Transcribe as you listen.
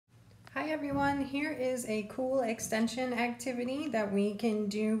Hi everyone, here is a cool extension activity that we can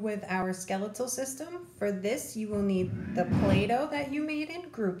do with our skeletal system. For this you will need the Play-Doh that you made in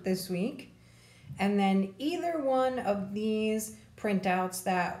group this week, and then either one of these printouts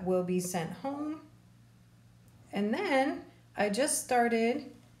that will be sent home. And then I just started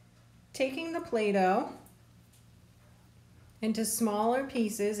taking the Play-Doh into smaller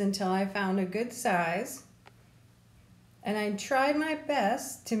pieces until I found a good size. And I tried my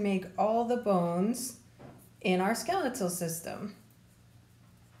best to make all the bones in our skeletal system.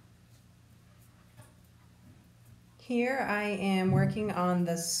 Here I am working on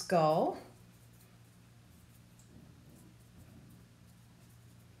the skull.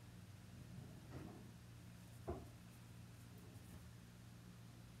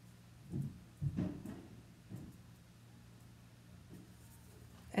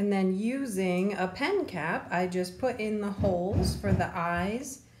 And then using a pen cap, I just put in the holes for the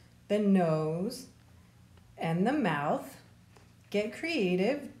eyes, the nose, and the mouth. Get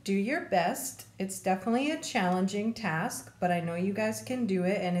creative, do your best. It's definitely a challenging task, but I know you guys can do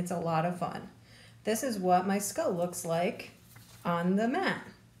it and it's a lot of fun. This is what my skull looks like on the mat.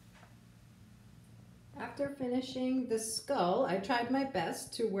 After finishing the skull, I tried my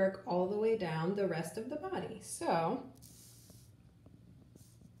best to work all the way down the rest of the body. So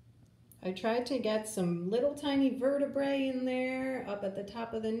I tried to get some little tiny vertebrae in there up at the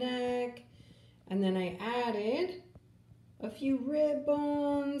top of the neck, and then I added a few rib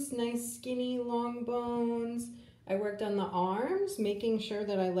bones, nice skinny long bones. I worked on the arms, making sure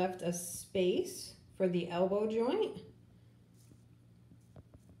that I left a space for the elbow joint.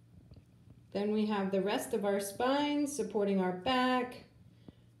 Then we have the rest of our spine supporting our back.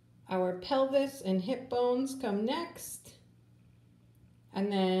 Our pelvis and hip bones come next. And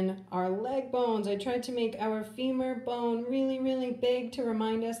then our leg bones, I tried to make our femur bone really, really big to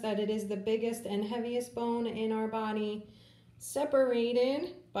remind us that it is the biggest and heaviest bone in our body,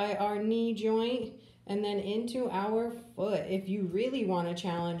 separated by our knee joint and then into our foot. If you really want to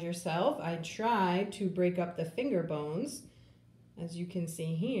challenge yourself, I tried to break up the finger bones, as you can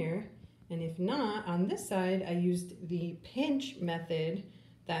see here. And if not, on this side, I used the pinch method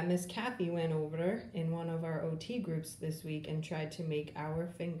that Miss Kathy went over in one of our OT groups this week and tried to make our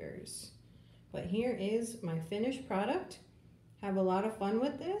fingers. But here is my finished product. Have a lot of fun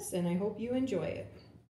with this, and I hope you enjoy it.